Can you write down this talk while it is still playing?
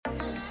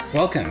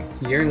Welcome.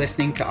 You're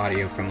listening to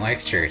audio from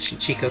Life Church in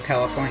Chico,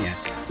 California.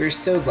 We're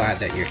so glad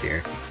that you're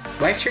here.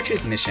 Life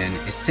Church's mission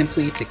is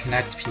simply to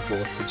connect people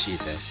to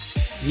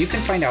Jesus. You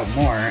can find out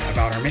more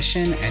about our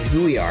mission and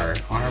who we are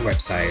on our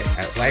website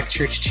at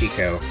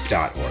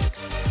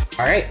lifechurchchico.org.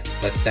 All right,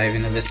 let's dive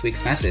into this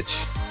week's message.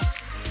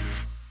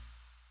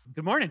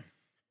 Good morning.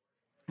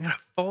 We got a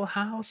full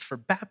house for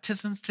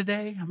baptisms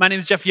today. My name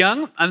is Jeff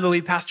Young. I'm the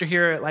lead pastor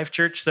here at Life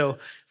Church. So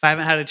if I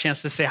haven't had a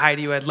chance to say hi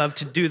to you, I'd love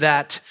to do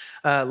that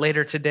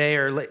later today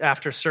or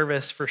after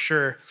service for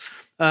sure.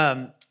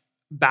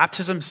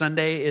 Baptism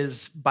Sunday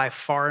is by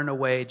far and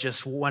away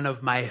just one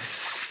of my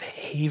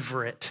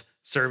favorite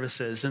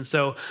services. And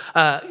so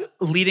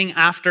leading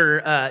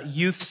after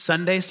youth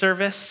Sunday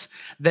service,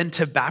 then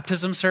to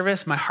baptism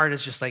service, my heart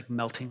is just like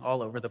melting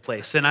all over the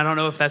place. And I don't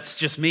know if that's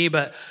just me,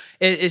 but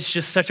it's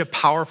just such a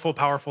powerful,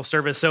 powerful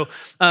service. So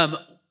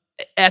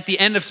at the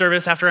end of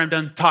service, after I'm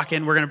done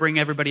talking, we're going to bring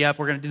everybody up.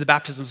 We're going to do the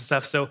baptisms and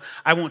stuff. So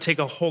I won't take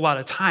a whole lot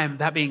of time.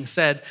 That being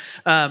said,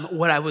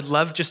 what I would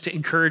love just to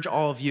encourage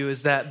all of you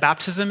is that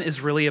baptism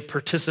is really a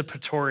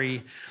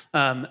participatory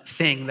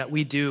thing that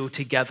we do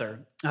together.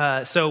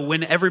 So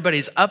when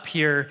everybody's up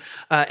here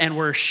and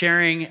we're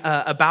sharing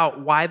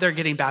about why they're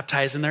getting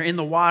baptized and they're in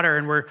the water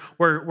and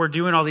we're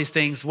doing all these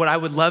things, what I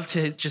would love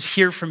to just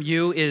hear from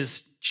you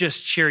is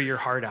just cheer your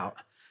heart out.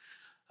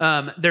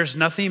 There's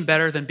nothing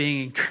better than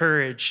being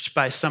encouraged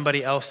by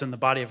somebody else in the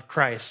body of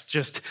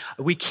Christ.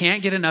 We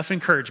can't get enough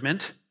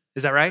encouragement.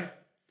 Is that right?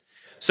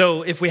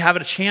 So if we have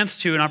a chance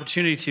to, an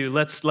opportunity to,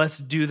 let's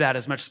do that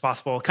as much as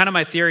possible. Kind of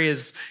my theory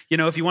is,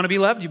 if you want to be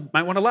loved, you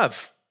might want to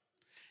love.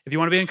 If you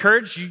want to be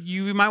encouraged,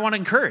 you might want to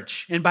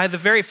encourage. And by the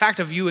very fact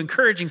of you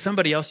encouraging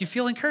somebody else, you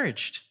feel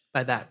encouraged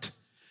by that.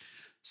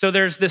 So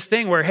there's this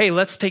thing where, hey,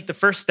 let's take the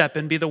first step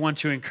and be the one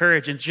to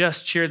encourage and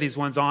just cheer these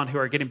ones on who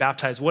are getting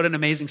baptized. What an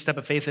amazing step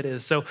of faith it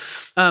is. So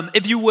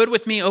if you would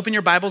with me, open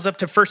your Bibles up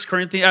to 2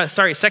 Corinthians.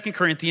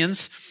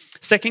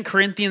 2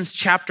 Corinthians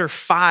chapter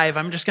 5.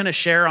 I'm just going to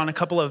share on a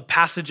couple of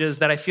passages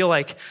that I feel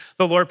like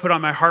the Lord put on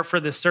my heart for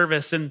this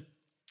service. And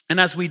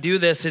as we do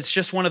this, it's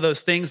just one of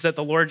those things that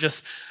the Lord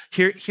just,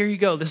 here you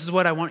go. This is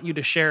what I want you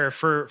to share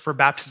for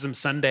Baptism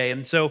Sunday.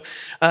 And so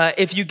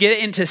if you get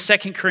into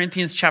 2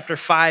 Corinthians chapter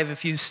 5,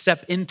 if you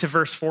step into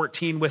verse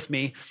 14 with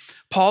me,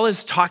 Paul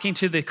is talking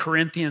to the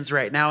Corinthians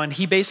right now. And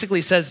he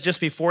basically says just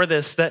before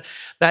this that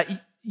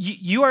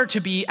you are to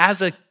be,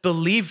 as a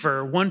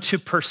believer, one to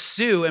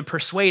pursue and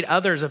persuade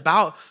others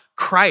about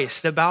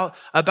Christ, about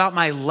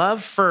my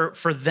love for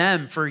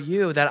them, for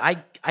you, that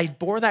I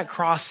bore that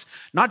cross,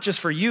 not just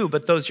for you,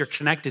 but those you're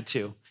connected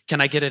to. Can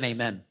I get an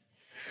amen?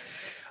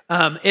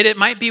 It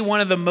might be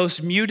one of the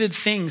most muted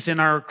things in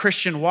our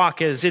Christian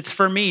walk is it's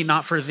for me,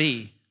 not for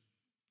thee.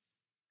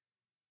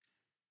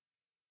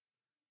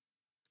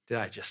 Did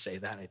I just say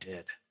that? I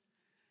did.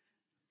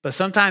 But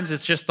sometimes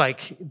it's just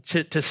like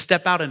to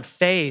step out in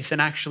faith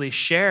and actually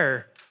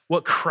share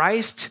what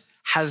Christ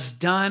has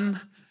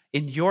done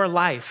in your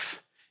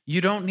life. You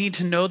don't need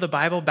to know the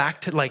Bible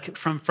back to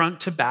from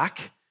front to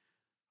back.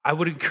 I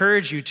would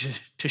encourage you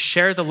to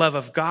share the love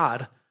of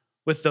God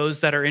with those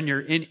that are in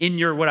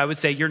your what I would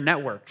say your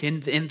network,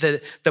 in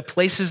the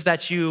places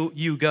that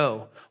you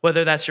go,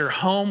 whether that's your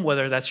home,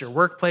 whether that's your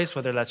workplace,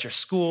 whether that's your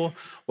school,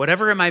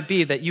 whatever it might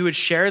be, that you would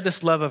share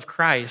this love of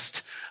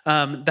Christ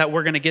that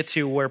we're going to get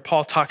to where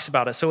Paul talks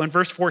about it. So in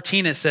verse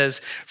 14 it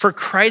says, "For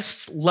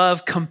Christ's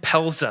love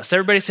compels us."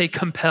 Everybody say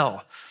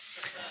compel.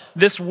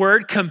 This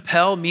word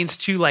compel means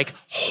to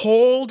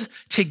hold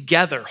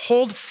together,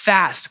 hold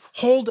fast,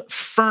 hold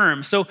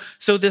firm. So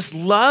this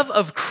love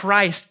of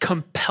Christ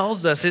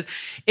compels us.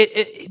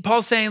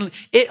 Paul's saying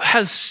it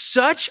has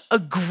such a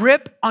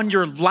grip on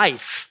your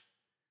life.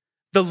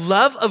 The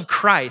love of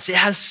Christ, it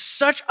has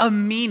such a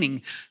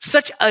meaning,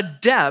 such a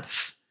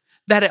depth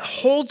that it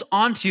holds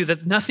onto you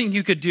that nothing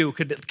you could do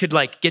could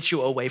get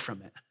you away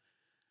from it.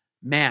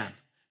 Man,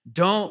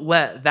 don't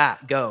let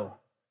that go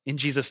in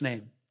Jesus'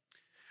 name.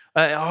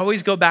 I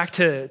always go back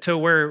to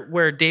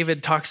where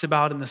David talks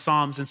about in the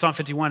Psalms, in Psalm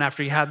 51,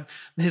 after he had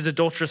his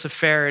adulterous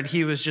affair and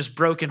he was just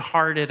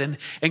brokenhearted and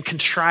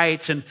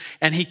contrite, and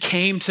he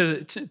came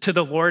to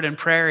the Lord in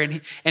prayer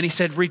and he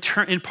said,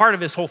 return, in part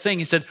of his whole thing,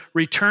 he said,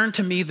 return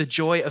to me the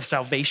joy of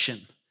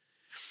salvation.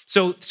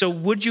 So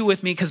would you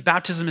with me, because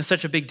baptism is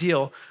such a big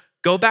deal,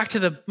 go back to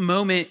the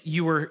moment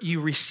you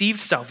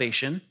received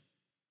salvation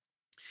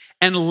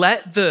and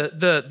let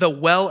the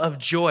well of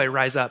joy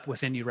rise up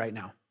within you right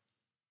now.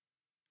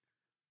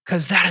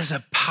 Because that is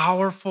a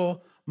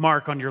powerful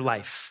mark on your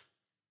life.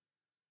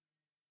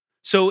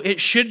 So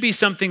it should be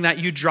something that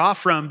you draw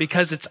from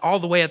because it's all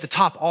the way at the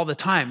top all the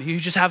time. You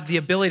just have the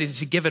ability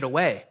to give it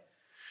away.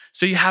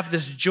 So you have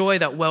this joy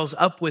that wells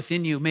up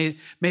within you. May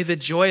the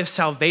joy of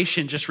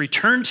salvation just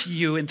return to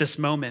you in this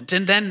moment.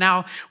 And then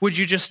now, would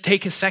you just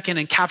take a second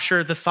and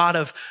capture the thought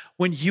of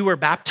when you were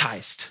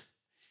baptized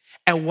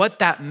and what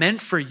that meant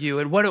for you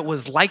and what it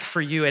was like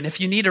for you. And if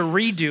you need a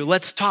redo,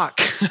 let's talk.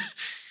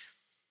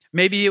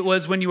 Maybe it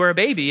was when you were a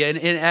baby in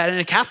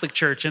a Catholic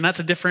church, and that's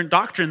a different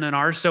doctrine than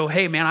ours. So,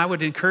 hey, man, I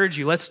would encourage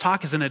you, let's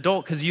talk as an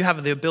adult, because you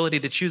have the ability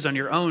to choose on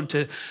your own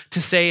to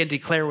say and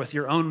declare with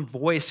your own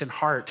voice and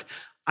heart,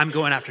 I'm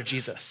going after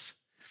Jesus.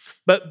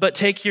 But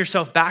take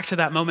yourself back to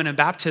that moment in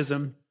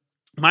baptism.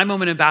 My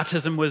moment in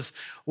baptism was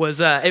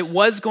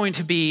going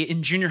to be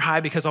in junior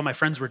high because all my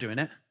friends were doing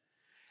it.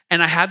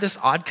 And I had this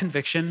odd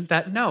conviction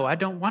that, no, I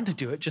don't want to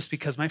do it just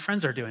because my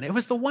friends are doing it. It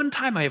was the one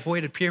time I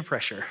avoided peer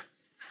pressure.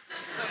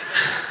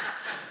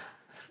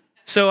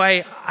 So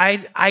I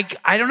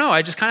don't know,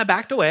 I just kind of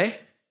backed away.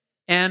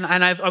 And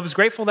I was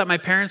grateful that my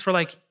parents were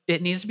like,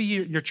 it needs to be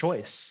your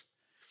choice.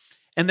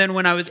 And then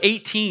when I was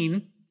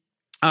 18,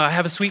 I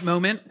have a sweet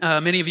moment.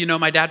 Many of you know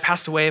my dad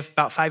passed away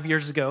about 5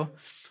 years ago.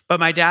 But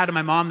my dad and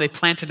my mom, they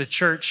planted a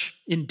church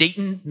in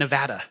Dayton,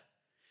 Nevada.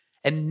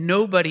 And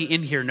nobody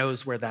in here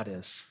knows where that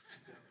is.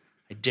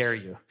 I dare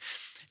you.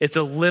 It's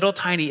a little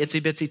tiny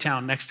itsy bitsy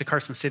town next to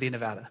Carson City,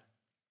 Nevada.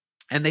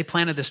 And they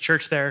planted this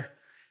church there.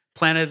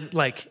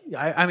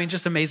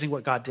 Just amazing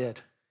what God did.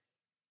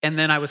 And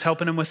then I was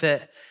helping them with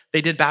it.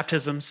 They did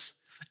baptisms.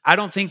 I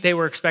don't think they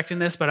were expecting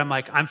this, but I'm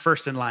like, I'm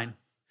first in line.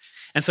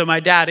 And so my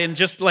dad, in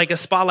just like a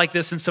spa like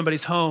this in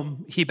somebody's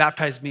home, he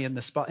baptized me in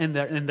the spa, in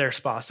their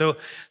spa. So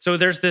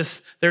there's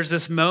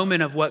this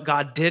moment of what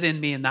God did in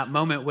me in that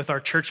moment with our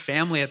church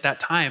family at that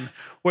time,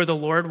 where the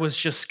Lord was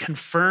just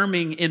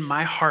confirming in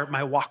my heart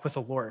my walk with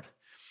the Lord.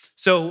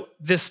 So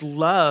this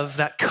love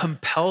that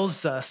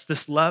compels us,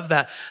 this love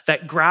that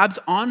grabs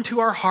onto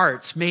our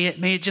hearts, may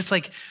it just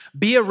like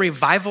be a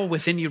revival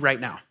within you right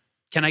now.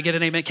 Can I get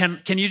an amen?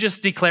 Can you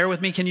just declare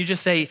with me? Can you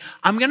just say,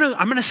 I'm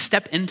gonna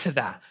step into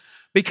that?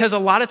 Because a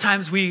lot of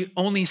times we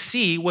only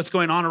see what's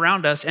going on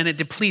around us and it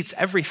depletes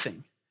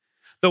everything.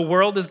 The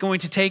world is going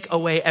to take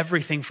away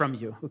everything from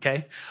you,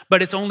 okay?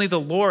 But it's only the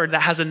Lord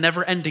that has a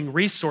never-ending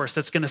resource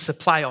that's going to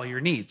supply all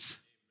your needs.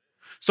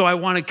 So I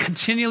want to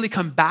continually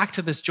come back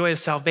to this joy of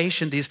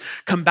salvation,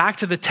 come back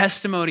to the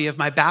testimony of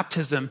my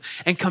baptism,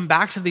 and come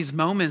back to these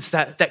moments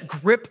that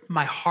grip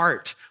my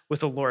heart with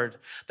the Lord,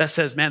 that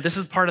says, man, this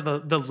is part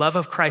of the love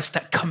of Christ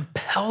that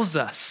compels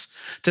us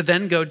to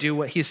then go do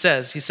what he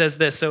says. He says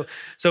this,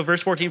 so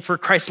verse 14, for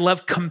Christ's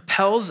love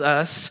compels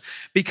us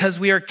because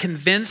we are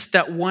convinced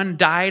that one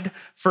died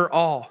for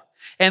all,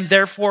 and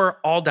therefore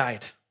all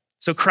died.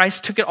 So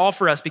Christ took it all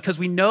for us. Because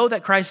we know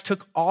that Christ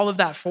took all of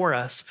that for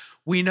us,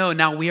 we know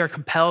now we are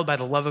compelled by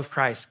the love of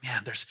Christ.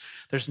 Man,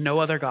 there's no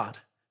other God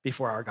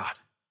before our God.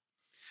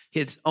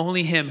 It's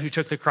only him who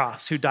took the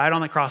cross, who died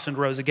on the cross and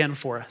rose again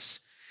for us.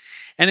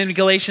 And in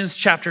Galatians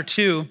chapter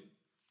 2,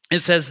 it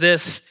says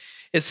this.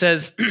 It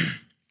says,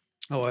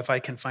 oh, if I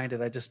can find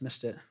it, I just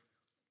missed it.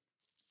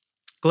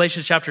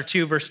 Galatians chapter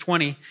 2, verse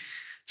 20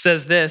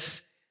 says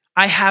this,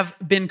 I have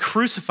been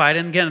crucified,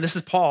 and again, this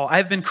is Paul, I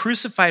have been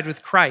crucified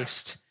with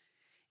Christ,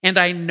 and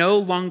I no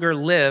longer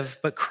live,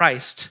 but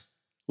Christ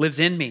lives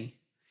in me.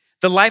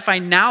 The life I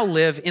now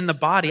live in the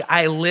body,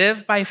 I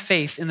live by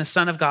faith in the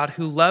Son of God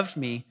who loved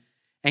me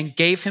and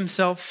gave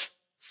himself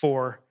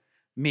for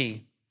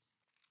me.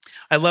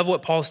 I love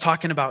what Paul's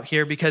talking about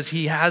here, because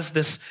he has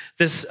this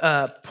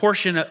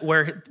portion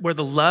where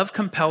the love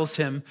compels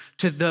him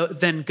to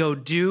then go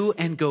do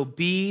and go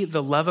be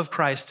the love of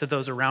Christ to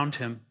those around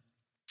him.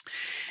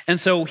 And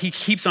so he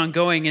keeps on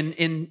going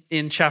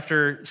in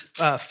chapter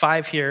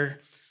 5 here.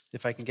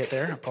 If I can get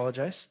there, I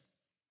apologize.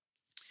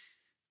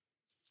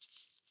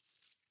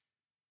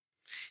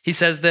 He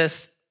says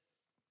this.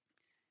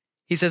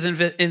 He says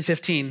in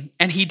 15,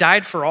 and he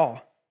died for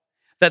all,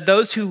 that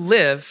those who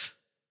live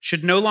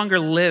should no longer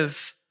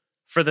live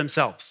for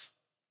themselves.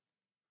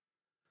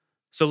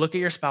 So look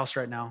at your spouse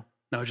right now.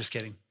 No, just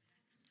kidding.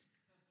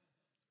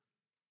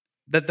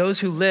 That those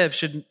who live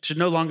should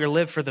no longer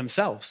live for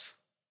themselves,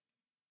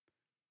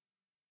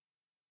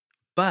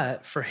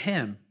 but for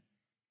him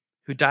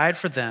who died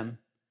for them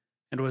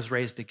and was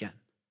raised again.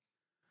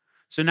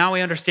 So now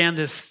we understand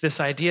this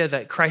idea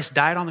that Christ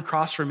died on the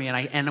cross for me,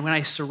 and when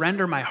I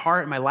surrender my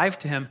heart and my life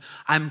to him,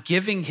 I'm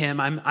giving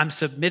him, I'm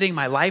submitting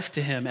my life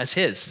to him as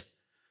his.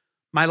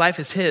 My life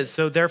is his,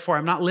 so therefore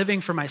I'm not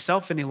living for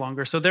myself any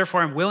longer, so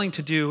therefore I'm willing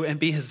to do and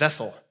be his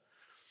vessel.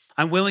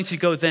 I'm willing to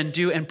go then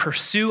do and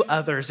pursue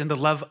others in the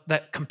love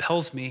that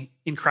compels me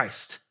in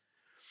Christ.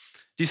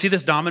 Do you see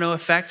this domino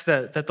effect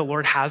that the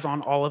Lord has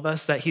on all of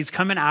us? That he's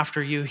coming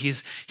after you,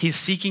 he's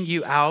seeking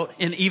you out.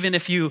 And even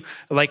if you,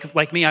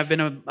 like me, I've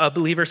been a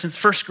believer since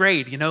first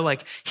grade,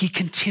 he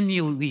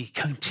continually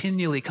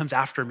comes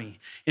after me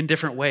in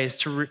different ways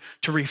to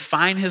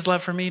refine his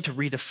love for me, to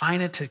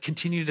redefine it, to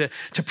continue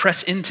to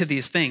press into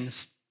these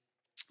things.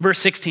 Verse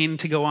 16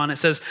 to go on, it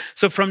says,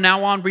 so from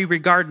now on, we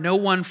regard no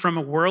one from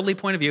a worldly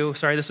point of view.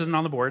 Sorry, this isn't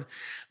on the board.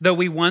 Though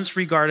we once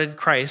regarded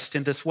Christ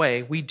in this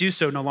way, we do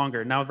so no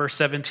longer. Now, verse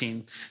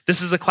 17.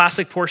 This is a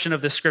classic portion of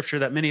this scripture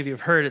that many of you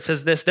have heard. It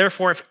says this,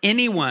 therefore, if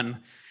anyone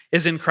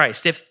is in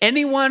Christ, then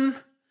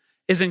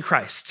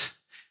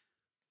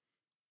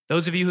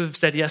Those of you who have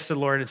said yes to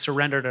the Lord and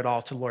surrendered it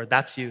all to the Lord,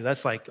 that's you.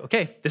 That's like,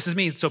 okay, this is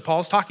me. So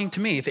Paul's talking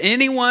to me. If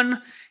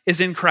anyone is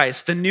in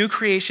Christ, the new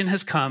creation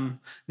has come.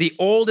 The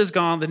old is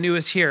gone, the new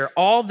is here.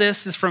 All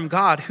this is from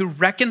God, who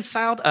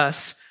reconciled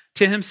us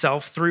to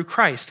himself through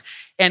Christ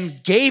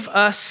and gave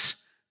us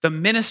the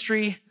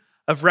ministry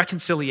of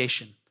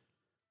reconciliation.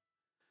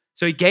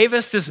 So he gave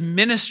us this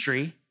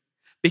ministry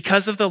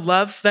because of the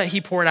love that he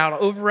poured out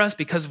over us,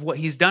 because of what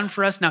he's done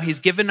for us. Now he's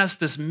given us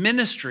this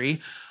ministry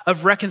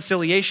of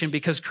reconciliation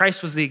because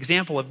Christ was the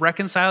example of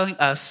reconciling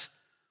us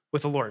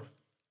with the Lord.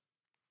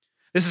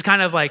 This is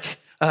kind of like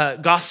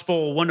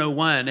Gospel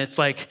 101. It's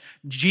like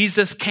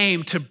Jesus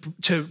came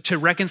to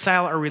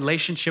reconcile our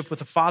relationship with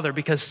the Father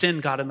because sin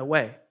got in the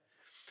way.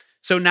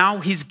 So now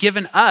he's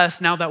given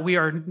us, now that we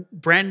are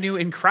brand new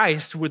in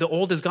Christ, where the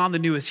old is gone, the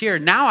new is here.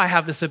 Now I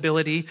have this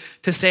ability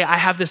to say, I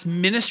have this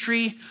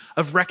ministry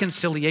of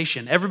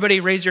reconciliation. Everybody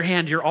raise your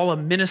hand. You're all a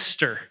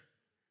minister.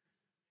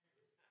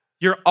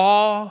 You're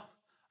all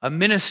a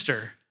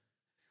minister.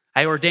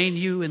 I ordain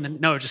you in the,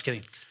 no, just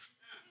kidding.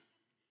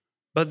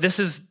 But this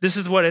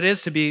is what it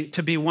is to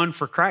be one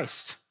for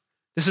Christ.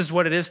 This is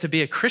what it is to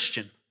be a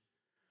Christian,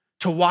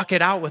 to walk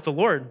it out with the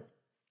Lord.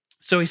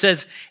 So he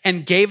says,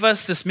 and gave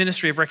us this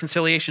ministry of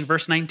reconciliation,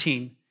 verse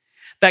 19,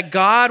 that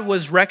God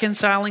was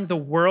reconciling the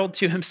world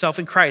to himself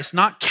in Christ,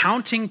 not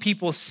counting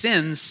people's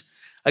sins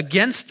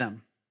against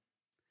them.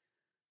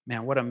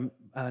 Man, what an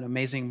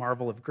amazing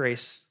marvel of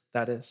grace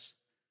that is.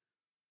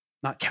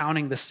 Not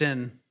counting the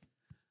sin,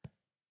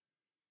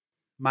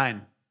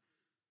 mine.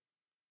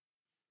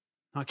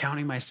 Not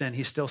counting my sin.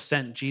 He still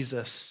sent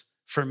Jesus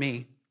for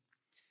me.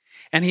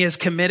 And he has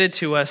committed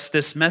to us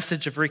this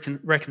message of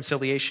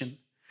reconciliation.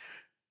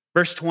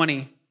 Verse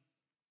 20,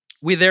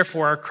 we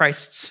therefore are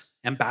Christ's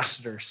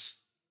ambassadors,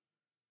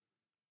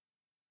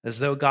 as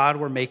though God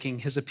were making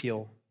his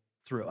appeal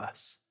through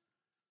us.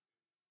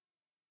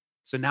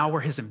 So now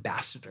we're his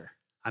ambassador.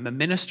 I'm a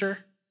minister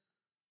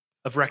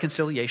of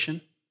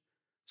reconciliation.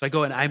 So I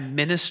go and I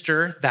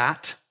minister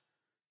that,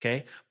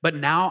 okay? But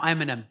now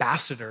I'm an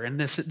ambassador. And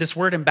this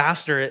word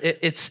ambassador,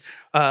 it's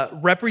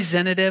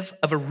representative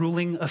of a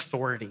ruling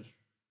authority.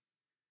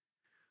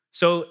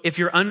 So if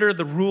you're under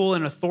the rule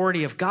and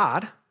authority of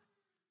God,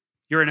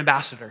 you're an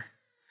ambassador.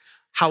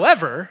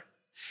 However,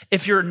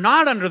 if you're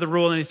not under the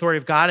rule and authority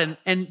of God,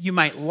 and you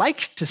might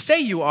like to say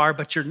you are,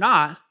 but you're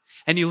not,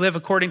 and you live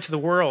according to the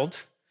world,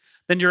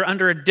 then you're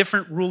under a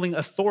different ruling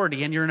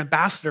authority and you're an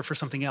ambassador for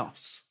something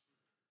else.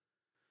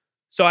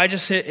 So I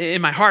just,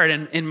 in my heart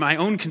and in my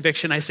own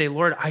conviction, I say,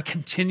 Lord, I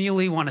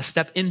continually want to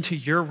step into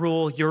your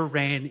rule, your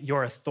reign,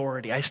 your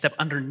authority. I step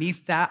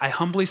underneath that. I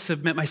humbly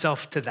submit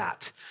myself to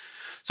that.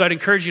 So I'd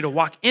encourage you to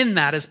walk in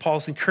that as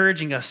Paul's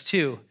encouraging us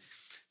to.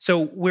 So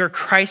we're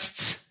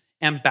Christ's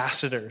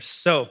ambassadors.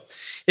 So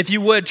if you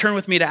would, turn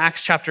with me to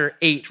Acts chapter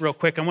 8 real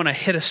quick. I want to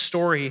hit a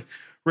story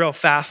real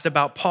fast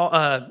about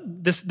Paul,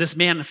 this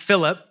man,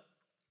 Philip,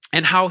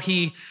 and how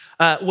he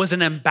was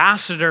an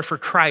ambassador for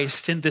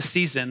Christ in this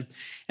season.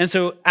 And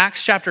so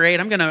Acts chapter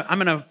 8, I'm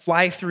gonna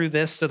fly through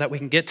this so that we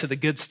can get to the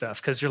good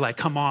stuff, because you're like,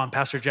 come on,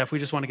 Pastor Jeff, we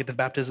just want to get to the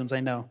baptisms,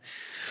 I know.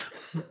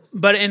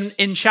 But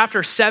in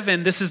chapter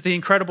 7, this is the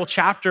incredible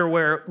chapter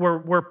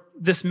where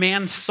this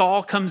man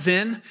Saul comes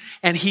in,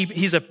 and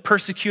he's a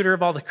persecutor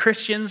of all the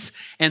Christians,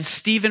 and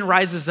Stephen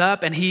rises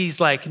up, and he's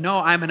like, no,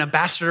 I'm an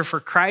ambassador for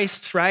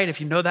Christ, right? If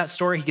you know that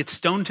story, he gets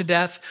stoned to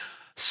death.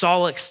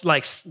 Saul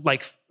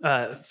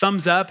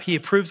thumbs up, he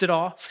approves it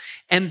all,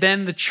 and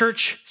then the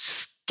church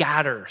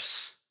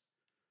scatters.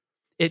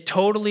 It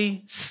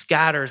totally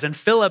scatters, and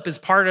Philip is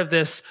part of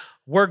this.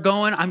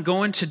 I'm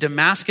going to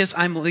Damascus,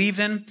 I'm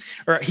leaving.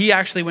 Or he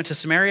actually went to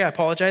Samaria, I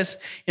apologize.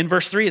 In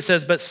verse 3, it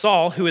says, but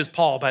Saul, who is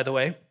Paul, by the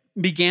way,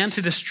 began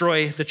to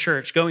destroy the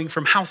church, going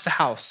from house to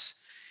house.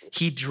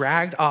 He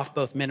dragged off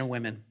both men and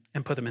women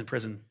and put them in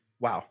prison.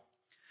 Wow.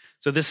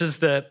 So this is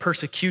the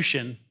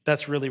persecution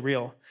that's really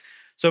real.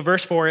 So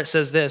verse 4, it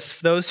says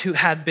this, those who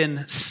had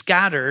been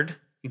scattered,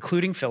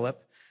 including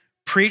Philip,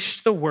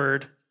 preached the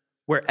word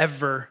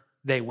wherever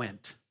they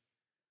went.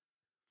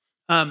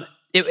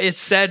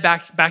 It's said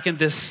back in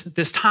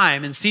this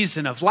time and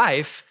season of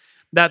life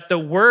that the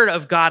word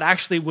of God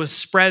actually was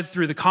spread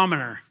through the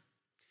commoner,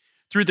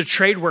 through the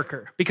trade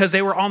worker, because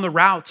they were on the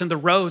routes and the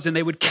roads, and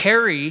they would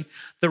carry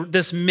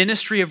this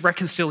ministry of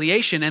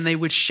reconciliation, and they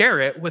would share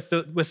it with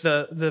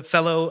the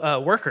fellow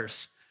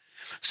workers.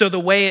 So the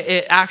way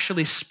it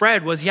actually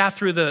spread was,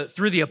 through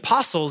the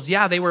apostles,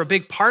 they were a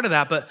big part of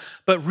that,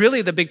 but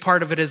really the big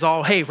part of it is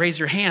all, hey, raise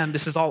your hand.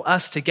 This is all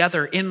us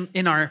together in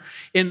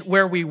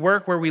where we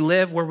work, where we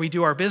live, where we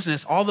do our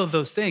business, all of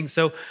those things.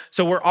 So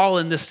we're all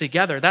in this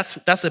together.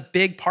 That's a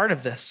big part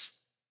of this.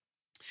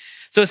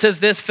 So it says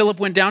this, Philip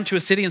went down to a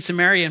city in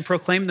Samaria and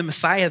proclaimed the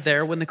Messiah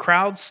there. When the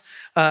crowds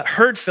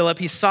heard Philip,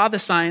 he saw the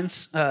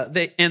signs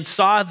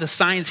saw the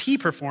signs he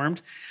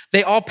performed.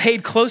 They all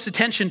paid close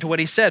attention to what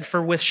he said,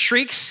 for with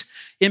shrieks,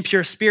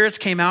 impure spirits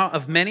came out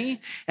of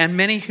many, and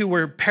many who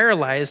were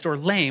paralyzed or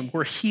lame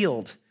were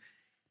healed.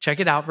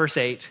 Check it out, verse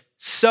 8.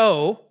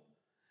 So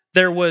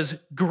there was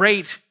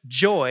great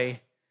joy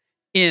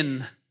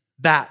in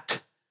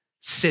that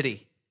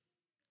city.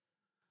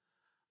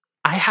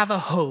 I have a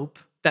hope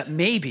that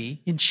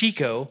maybe in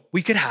Chico,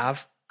 we could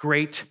have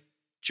great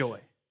joy.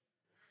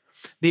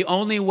 The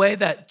only way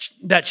that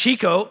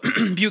Chico,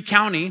 Butte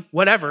County,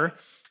 whatever,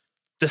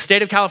 the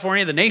state of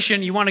California, the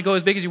nation, you want to go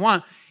as big as you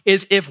want,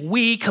 is if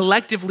we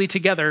collectively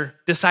together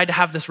decide to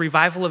have this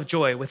revival of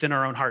joy within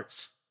our own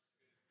hearts.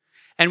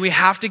 And we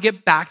have to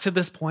get back to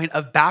this point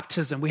of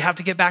baptism. We have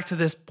to get back to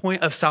this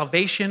point of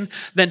salvation,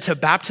 then to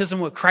baptism,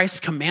 what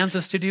Christ commands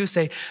us to do.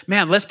 Say,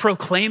 man, let's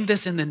proclaim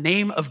this in the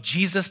name of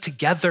Jesus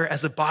together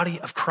as a body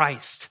of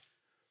Christ.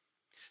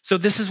 So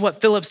this is what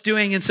Philip's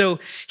doing. And so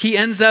he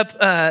ends up,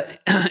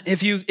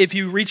 if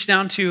you reach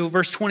down to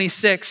verse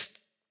 26,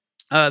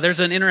 there's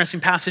an interesting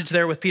passage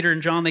there with Peter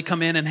and John. They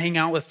come in and hang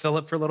out with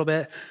Philip for a little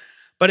bit.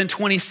 But in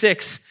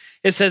 26,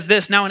 it says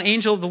this, now an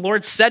angel of the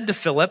Lord said to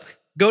Philip,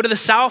 go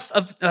south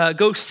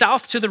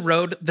to the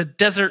road, the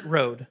desert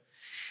road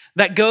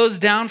that goes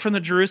down from the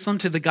Jerusalem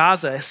to the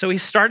Gaza. So he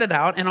started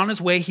out, and on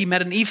his way, he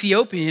met an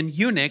Ethiopian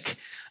eunuch,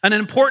 an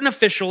important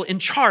official in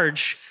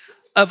charge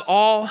of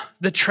all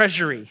the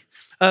treasury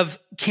of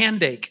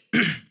Kandake.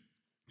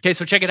 Okay,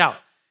 so check it out.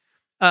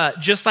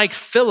 Just like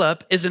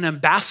Philip is an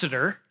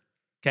ambassador,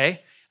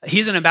 okay,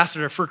 he's an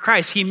ambassador for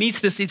Christ. He meets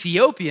this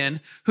Ethiopian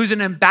who's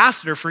an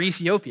ambassador for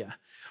Ethiopia.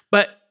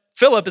 But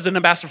Philip is an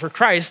ambassador for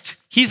Christ.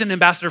 He's an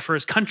ambassador for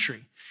his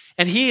country.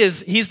 And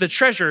he's the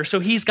treasurer, so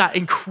he's got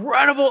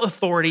incredible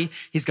authority.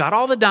 He's got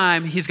all the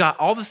dime. He's got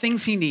all the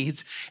things he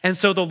needs. And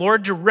so the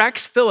Lord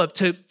directs Philip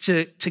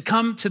to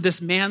come to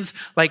this man's,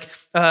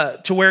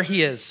 to where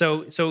he is.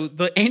 So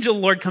the angel of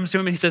the Lord comes to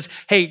him and he says,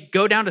 hey,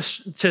 go down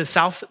to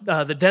south,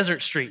 the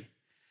desert street.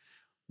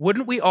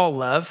 Wouldn't we all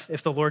love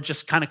if the Lord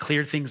just kind of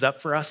cleared things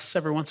up for us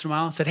every once in a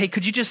while and said, hey,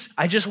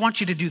 I just want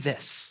you to do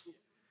this.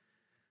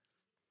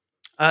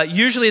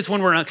 Usually it's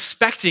when we're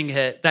expecting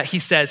it that he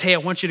says, hey, I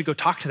want you to go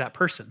talk to that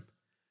person.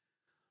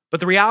 But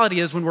the reality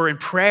is when we're in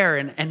prayer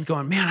and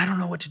going, man, I don't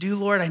know what to do,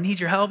 Lord. I need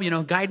your help,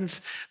 guidance.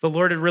 The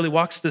Lord really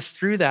walks us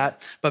through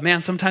that. But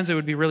man, sometimes it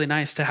would be really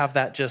nice to have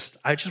that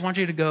I just want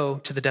you to go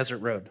to the desert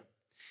road.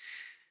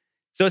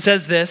 So it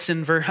says this,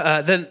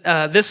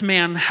 this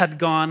man had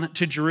gone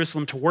to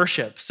Jerusalem to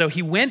worship. So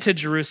he went to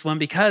Jerusalem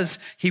because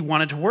he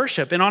wanted to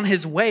worship. And on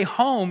his way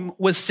home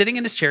was sitting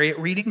in his chariot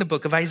reading the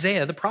book of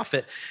Isaiah, the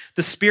prophet.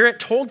 The Spirit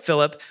told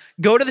Philip,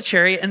 go to the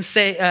chariot and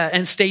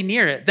stay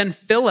near it. Then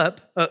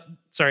Philip,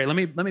 let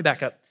me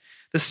back up.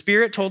 The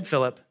Spirit told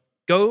Philip,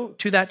 go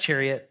to that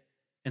chariot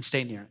and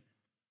stay near it.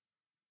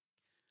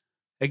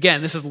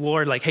 Again, this is the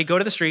Lord hey, go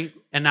to the street.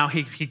 And now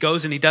he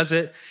goes and he does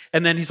it.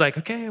 And then he's like,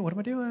 okay, what am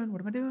I doing? What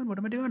am I doing? What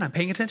am I doing? I'm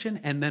paying attention.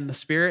 And then the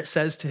Spirit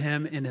says to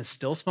him in his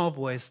still small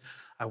voice,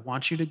 I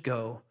want you to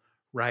go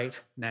right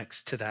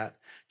next to that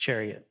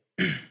chariot.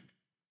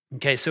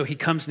 Okay, so he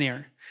comes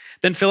near.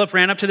 Then Philip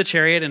ran up to the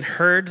chariot and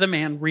heard the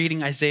man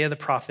reading Isaiah the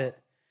prophet.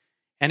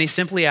 And he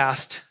simply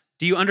asked,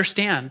 do you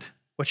understand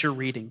what you're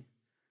reading?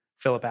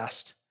 Philip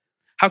asked.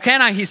 How can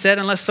I, he said,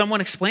 unless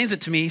someone explains it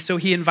to me? So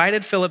he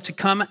invited Philip to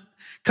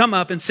come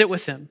up and sit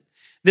with him.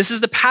 This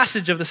is the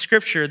passage of the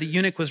scripture the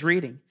eunuch was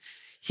reading.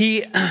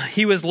 He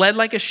was led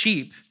like a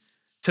sheep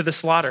to the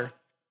slaughter,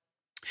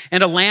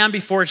 and a lamb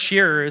before its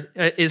shearer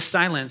is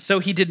silent. So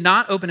he did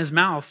not open his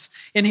mouth.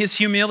 In his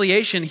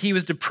humiliation, he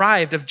was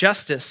deprived of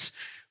justice.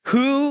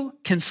 Who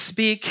can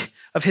speak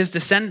of his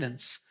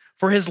descendants?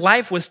 For his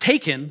life was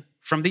taken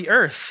from the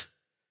earth.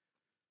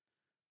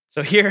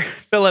 So here,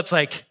 Philip's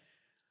like,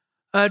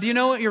 do you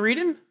know what you're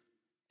reading?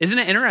 Isn't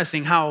it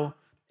interesting how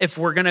if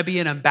we're going to be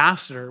an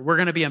ambassador, we're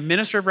going to be a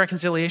minister of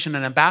reconciliation,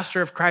 an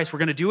ambassador of Christ, we're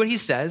going to do what he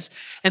says,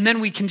 and then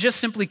we can just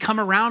simply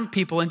come around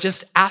people and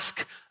just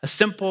ask a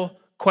simple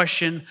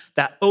question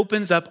that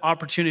opens up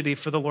opportunity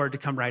for the Lord to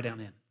come right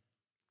down in.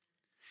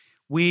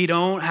 We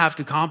don't have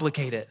to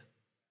complicate it.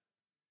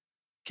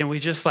 Can we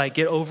just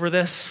get over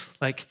this?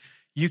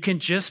 You can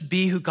just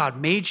be who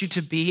God made you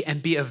to be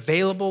and be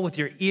available with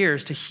your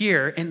ears to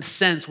hear and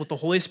sense what the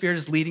Holy Spirit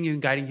is leading you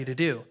and guiding you to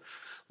do.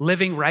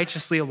 Living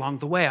righteously along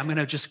the way. I'm going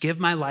to just give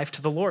my life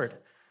to the Lord.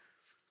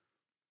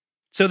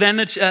 So then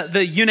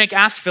the eunuch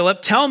asked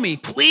Philip, tell me,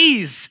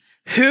 please,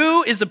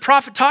 who is the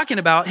prophet talking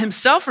about,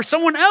 himself or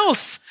someone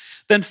else?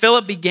 Then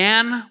Philip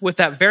began with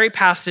that very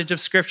passage of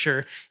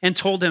scripture and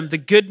told him the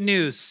good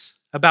news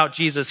about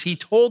Jesus. He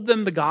told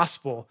them the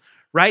gospel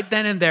right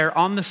then and there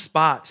on the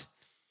spot.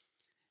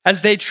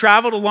 As they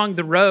traveled along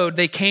the road,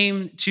 they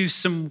came to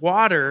some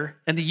water,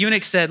 and the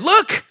eunuch said,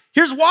 look,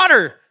 here's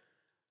water.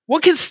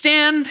 What can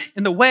stand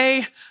in the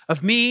way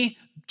of me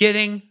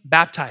getting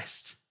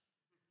baptized?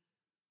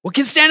 What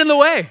can stand in the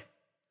way?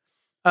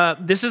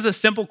 This is a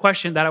simple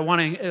question that I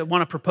want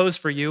to propose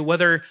for you,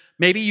 whether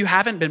maybe you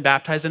haven't been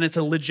baptized and it's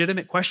a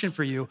legitimate question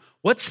for you.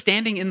 What's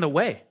standing in the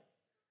way?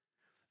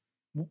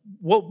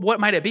 What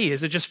might it be?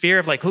 Is it just fear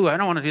of I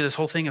don't want to do this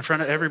whole thing in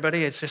front of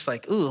everybody? It's just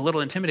a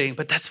little intimidating,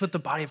 but that's what the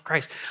body of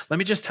Christ. Let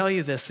me just tell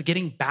you this,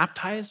 getting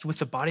baptized with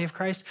the body of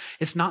Christ,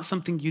 it's not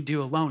something you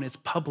do alone, it's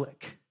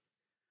public.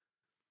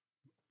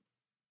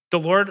 The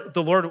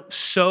Lord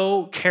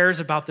so cares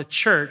about the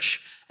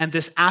church and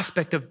this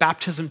aspect of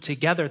baptism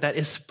together that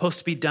is supposed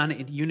to be done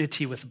in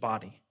unity with the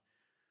body.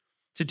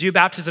 To do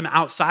baptism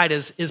outside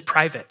is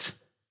private.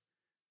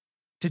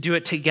 To do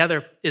it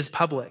together is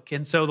public.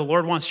 And so the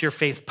Lord wants your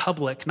faith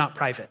public, not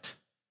private.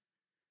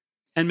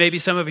 And maybe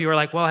some of you are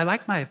like, well, I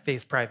like my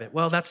faith private.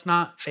 Well, that's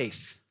not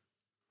faith.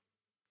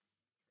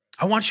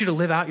 I want you to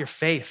live out your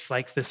faith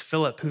like this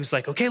Philip who's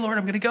like, okay, Lord,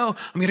 I'm going to go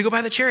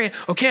by the chariot.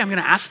 Okay, I'm going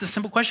to ask this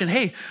simple question.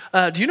 Hey,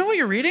 do you know what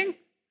you're reading?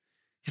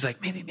 He's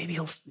like, maybe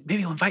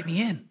he'll invite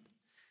me in.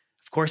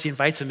 Of course, he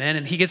invites him in,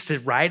 and he gets to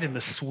ride in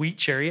the sweet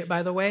chariot,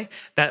 by the way,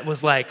 that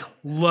was like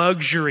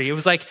luxury. It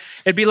was like,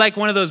 it'd be like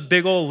one of those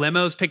big old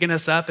limos picking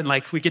us up, and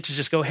like we get to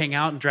just go hang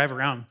out and drive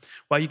around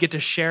while you get to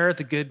share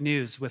the good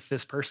news with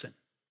this person.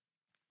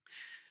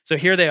 So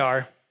here they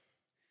are.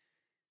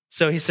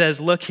 So he says,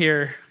 look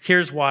here,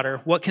 here's water.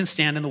 What can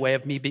stand in the way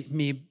of me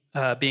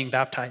being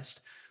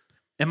baptized?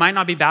 It might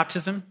not be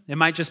baptism. It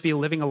might just be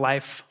living a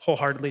life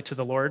wholeheartedly to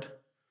the Lord.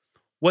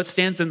 What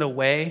stands in the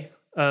way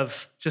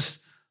of just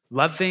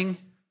loving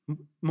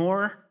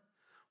more?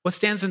 What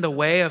stands in the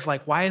way of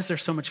like, why is there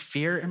so much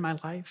fear in my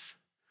life?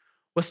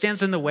 What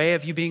stands in the way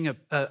of you being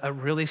a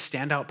really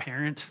standout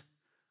parent?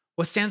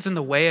 What stands in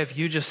the way of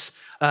you just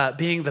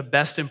being the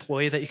best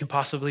employee that you can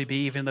possibly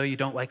be, even though you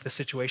don't like the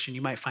situation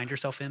you might find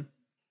yourself in?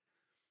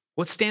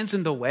 What stands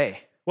in the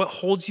way? What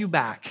holds you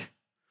back?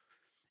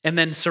 And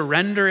then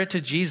surrender it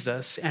to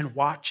Jesus and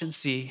watch and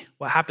see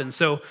what happens.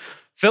 So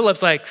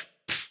Philip's like,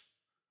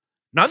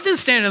 nothing's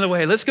standing in the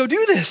way. Let's go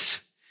do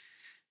this.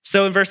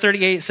 So in verse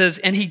 38, it says,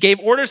 and he gave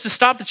orders to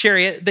stop the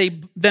chariot.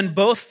 Then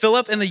both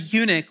Philip and the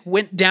eunuch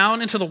went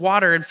down into the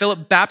water, and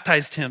Philip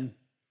baptized him.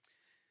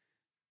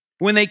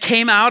 When they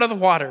came out of the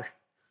water,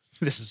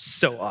 this is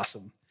so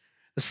awesome.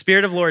 The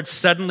Spirit of the Lord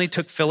suddenly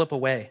took Philip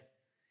away,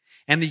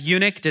 and the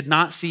eunuch did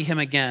not see him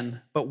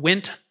again, but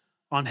went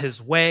on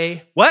his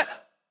way. What?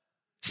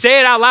 Say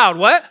it out loud.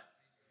 What?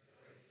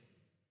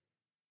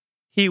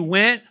 He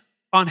went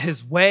on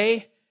his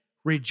way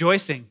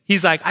rejoicing.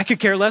 He's like, I could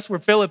care less where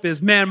Philip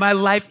is. Man, my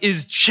life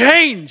is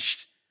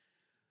changed.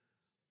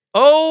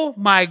 Oh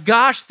my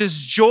gosh, this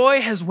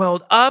joy has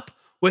welled up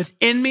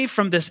within me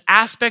from this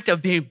aspect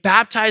of being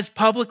baptized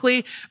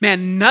publicly.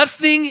 Man,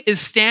 nothing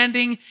is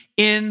standing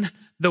in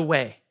the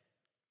way.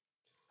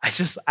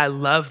 I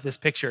love this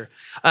picture.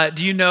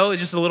 Do you know,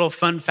 just a little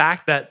fun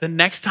fact, that the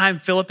next time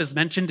Philip is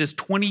mentioned is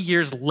 20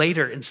 years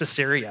later in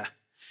Caesarea.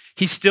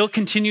 He still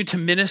continued to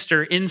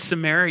minister in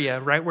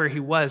Samaria, right where he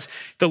was.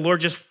 The Lord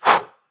just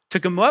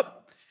took him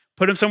up,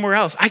 put him somewhere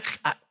else. I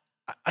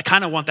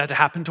kind of want that to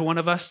happen to one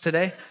of us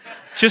today,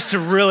 just to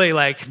really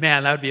like,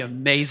 man, that would be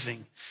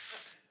amazing.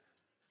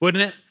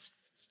 Wouldn't it?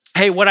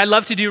 Hey, what I'd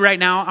love to do right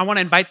now, I want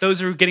to invite those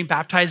who are getting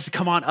baptized to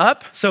come on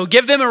up. So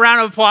give them a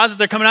round of applause as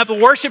they're coming up. The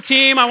worship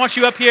team, I want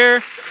you up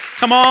here.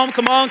 Come on,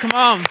 come on, come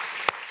on.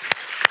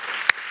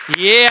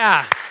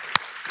 Yeah.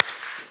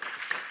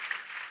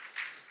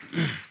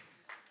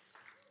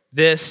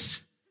 This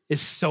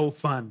is so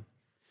fun.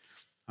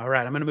 All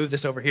right, I'm going to move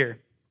this over here.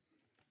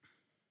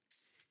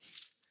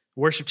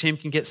 Worship team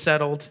can get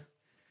settled.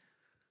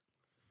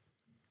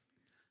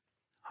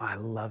 Oh, I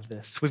love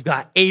this. We've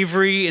got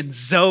Avery and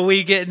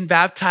Zoe getting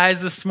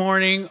baptized this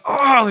morning.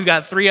 Oh, we've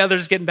got 3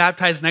 others getting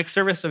baptized next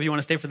service, so if you want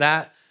to stay for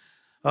that.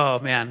 Oh,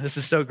 man, this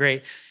is so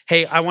great.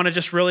 Hey, I want to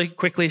just really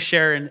quickly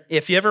share, and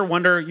if you ever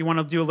wonder, you want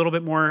to do a little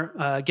bit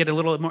more, get a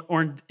little bit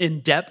more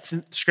in-depth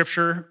in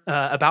scripture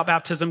about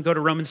baptism, go to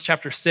Romans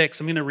chapter 6.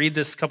 I'm going to read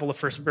this couple of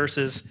first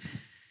verses.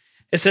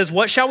 It says,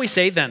 what shall we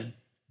say then?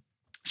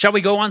 Shall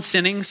we go on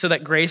sinning so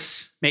that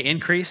grace may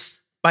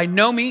increase? By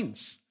no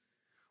means.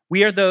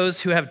 We are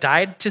those who have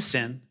died to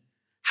sin.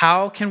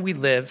 How can we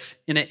live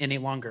in it any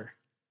longer?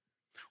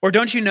 Or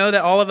don't you know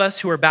that all of us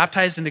who were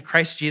baptized into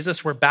Christ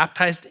Jesus were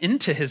baptized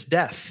into his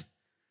death?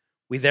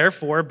 We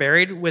therefore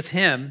buried with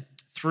him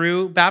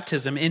through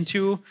baptism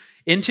into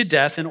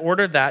death, in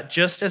order that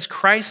just as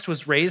Christ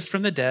was raised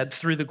from the dead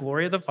through the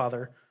glory of the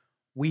Father,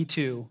 we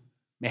too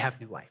may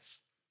have new life.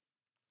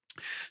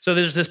 So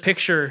there's this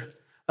picture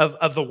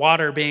of the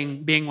water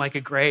being like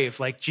a grave.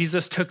 Like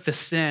Jesus took the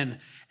sin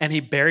and he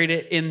buried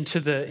it into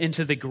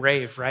the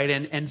grave, right?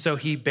 And so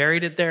he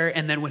buried it there,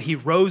 and then when he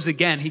rose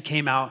again, he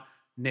came out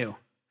new.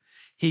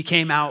 He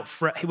came out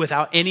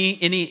without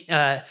any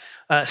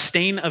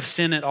stain of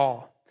sin at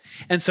all.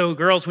 And so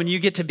girls, when you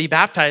get to be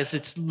baptized,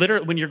 it's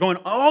literally when you're going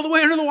all the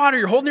way under the water,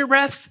 you're holding your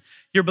breath,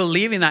 you're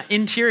believing that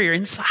interior,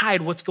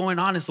 inside, what's going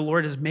on is the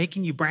Lord is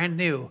making you brand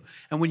new.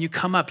 And when you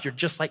come up, you're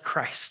just like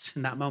Christ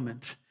in that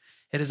moment.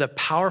 It is a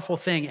powerful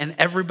thing, and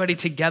everybody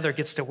together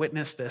gets to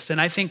witness this. And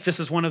I think this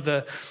is one of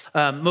the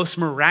most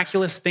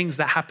miraculous things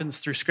that happens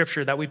through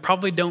Scripture that we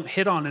probably don't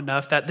hit on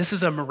enough, that this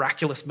is a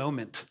miraculous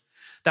moment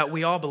that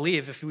we all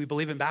believe, if we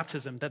believe in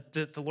baptism, that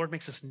the Lord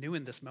makes us new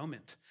in this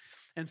moment.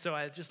 And so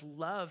I just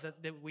love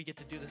that we get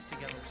to do this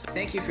together.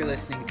 Thank you for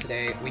listening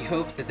today. We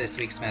hope that this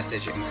week's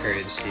message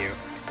encouraged you.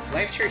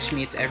 Life Church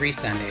meets every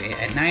Sunday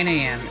at 9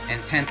 a.m.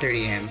 and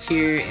 10:30 a.m.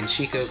 here in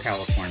Chico,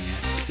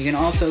 California. You can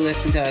also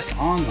listen to us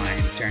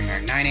online during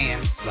our 9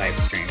 a.m. live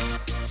stream.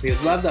 We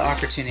would love the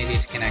opportunity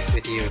to connect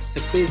with you, so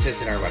please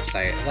visit our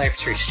website at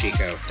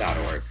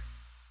lifechurchchico.org.